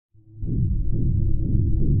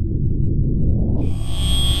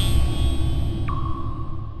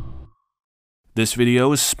This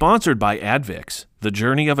video is sponsored by Advix. The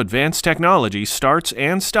journey of advanced technology starts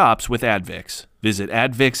and stops with Advix. Visit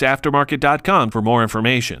advixaftermarket.com for more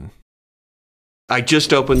information. I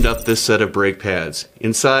just opened up this set of brake pads.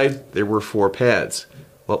 Inside, there were 4 pads.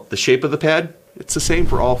 Well, the shape of the pad, it's the same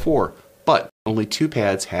for all 4, but only 2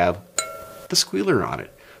 pads have the squealer on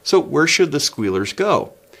it. So where should the squealers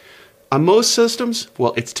go? On most systems,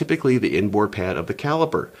 well, it's typically the inboard pad of the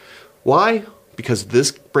caliper. Why? Because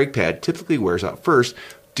this brake pad typically wears out first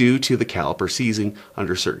due to the caliper seizing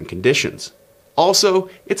under certain conditions. Also,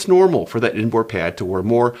 it's normal for that inboard pad to wear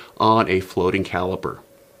more on a floating caliper.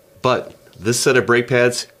 But this set of brake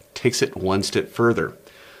pads takes it one step further.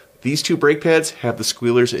 These 2 brake pads have the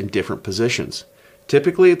squealers in different positions.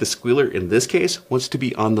 Typically, the squealer in this case wants to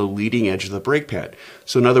be on the leading edge of the brake pad.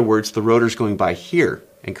 So in other words, the rotor's going by here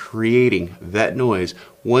and creating that noise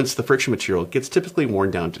once the friction material gets typically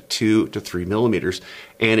worn down to 2 to 3 millimeters,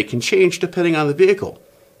 and it can change depending on the vehicle.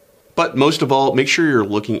 But most of all, make sure you're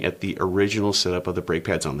looking at the original setup of the brake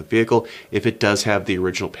pads on the vehicle, if it does have the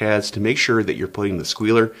original pads, to make sure that you're putting the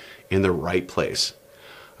squealer in the right place.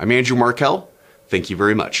 I'm Andrew Markell. Thank you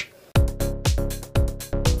very much.